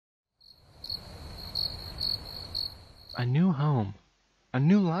A new home, a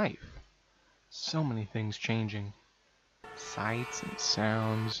new life. So many things changing. Sights and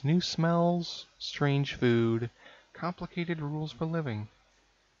sounds, new smells, strange food, complicated rules for living.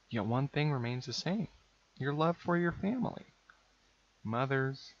 Yet one thing remains the same: your love for your family.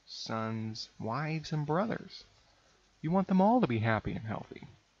 Mothers, sons, wives, and brothers. You want them all to be happy and healthy.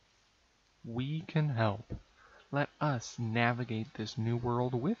 We can help. Let us navigate this new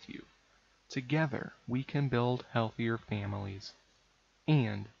world with you. Together, we can build healthier families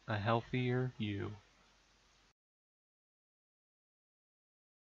and a healthier you.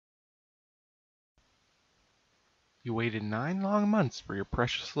 You waited 9 long months for your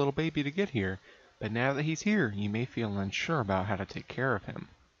precious little baby to get here, but now that he's here, you may feel unsure about how to take care of him.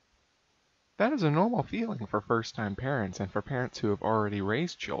 That is a normal feeling for first-time parents and for parents who have already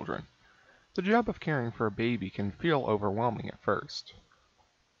raised children. The job of caring for a baby can feel overwhelming at first.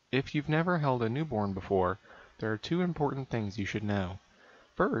 If you've never held a newborn before, there are 2 important things you should know.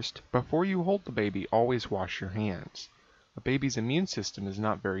 First, before you hold the baby, always wash your hands. A baby's immune system is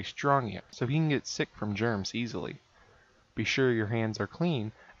not very strong yet, so he can get sick from germs easily. Be sure your hands are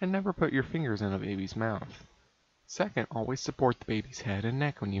clean and never put your fingers in a baby's mouth. Second, always support the baby's head and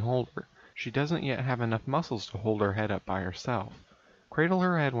neck when you hold her. She doesn't yet have enough muscles to hold her head up by herself. Cradle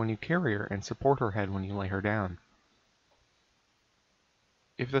her head when you carry her and support her head when you lay her down.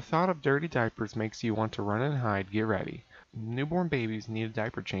 If the thought of dirty diapers makes you want to run and hide, get ready. Newborn babies need a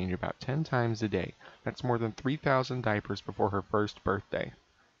diaper change about 10 times a day. That's more than 3,000 diapers before her first birthday.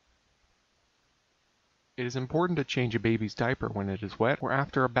 It is important to change a baby's diaper when it is wet or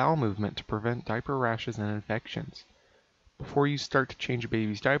after a bowel movement to prevent diaper rashes and infections. Before you start to change a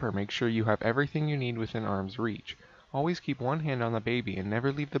baby's diaper, make sure you have everything you need within arm's reach. Always keep one hand on the baby and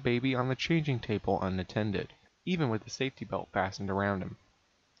never leave the baby on the changing table unattended, even with the safety belt fastened around him.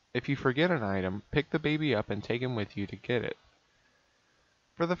 If you forget an item, pick the baby up and take him with you to get it.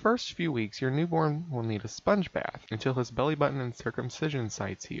 For the first few weeks, your newborn will need a sponge bath until his belly button and circumcision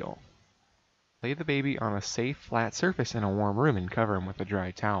sites heal. Lay the baby on a safe, flat surface in a warm room and cover him with a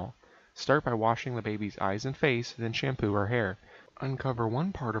dry towel. Start by washing the baby's eyes and face, then shampoo her hair. Uncover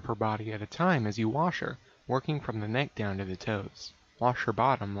one part of her body at a time as you wash her, working from the neck down to the toes. Wash her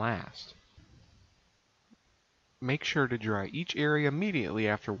bottom last. Make sure to dry each area immediately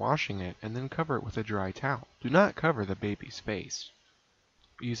after washing it and then cover it with a dry towel. Do not cover the baby's face.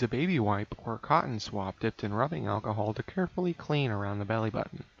 Use a baby wipe or a cotton swab dipped in rubbing alcohol to carefully clean around the belly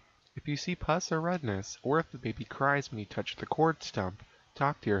button. If you see pus or redness, or if the baby cries when you touch the cord stump,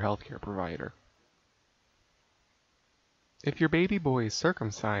 talk to your healthcare provider. If your baby boy is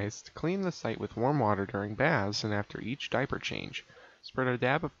circumcised, clean the site with warm water during baths and after each diaper change. Spread a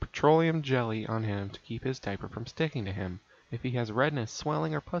dab of petroleum jelly on him to keep his diaper from sticking to him. If he has redness,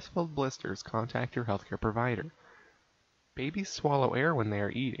 swelling, or pus-filled blisters, contact your healthcare provider. Babies swallow air when they are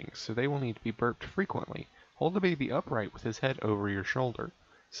eating, so they will need to be burped frequently. Hold the baby upright with his head over your shoulder.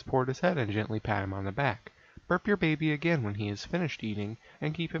 Support his head and gently pat him on the back. Burp your baby again when he is finished eating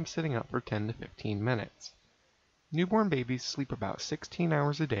and keep him sitting up for 10 to 15 minutes. Newborn babies sleep about 16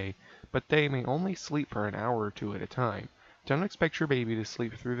 hours a day, but they may only sleep for an hour or 2 at a time. Don't expect your baby to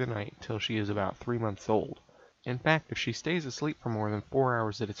sleep through the night until she is about 3 months old. In fact, if she stays asleep for more than 4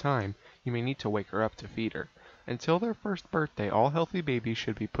 hours at a time, you may need to wake her up to feed her. Until their first birthday, all healthy babies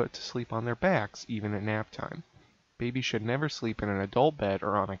should be put to sleep on their backs, even at nap time. Babies should never sleep in an adult bed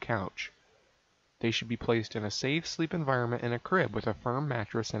or on a couch. They should be placed in a safe sleep environment in a crib with a firm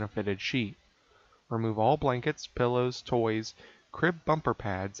mattress and a fitted sheet. Remove all blankets, pillows, toys, crib bumper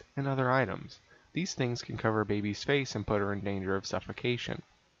pads, and other items. These things can cover a baby's face and put her in danger of suffocation.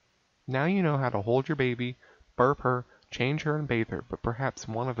 Now you know how to hold your baby, burp her, change her, and bathe her, but perhaps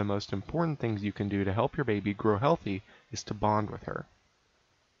one of the most important things you can do to help your baby grow healthy is to bond with her.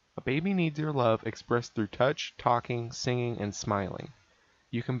 A baby needs your love expressed through touch, talking, singing, and smiling.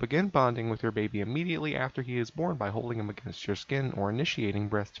 You can begin bonding with your baby immediately after he is born by holding him against your skin or initiating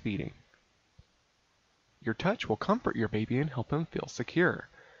breastfeeding. Your touch will comfort your baby and help him feel secure.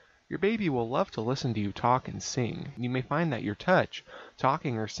 Your baby will love to listen to you talk and sing. You may find that your touch,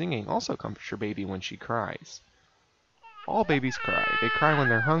 talking, or singing also comforts your baby when she cries. All babies cry. They cry when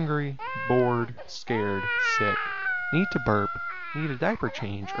they're hungry, bored, scared, sick, need to burp, need a diaper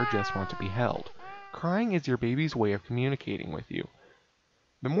change, or just want to be held. Crying is your baby's way of communicating with you.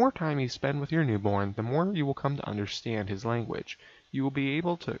 The more time you spend with your newborn, the more you will come to understand his language. You will be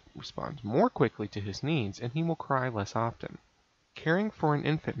able to respond more quickly to his needs, and he will cry less often. Caring for an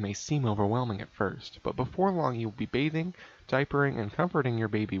infant may seem overwhelming at first, but before long you will be bathing, diapering, and comforting your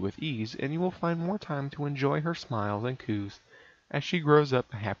baby with ease, and you will find more time to enjoy her smiles and coos as she grows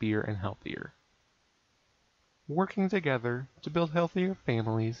up happier and healthier. working together to build healthier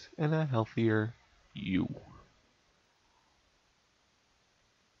families and a healthier you.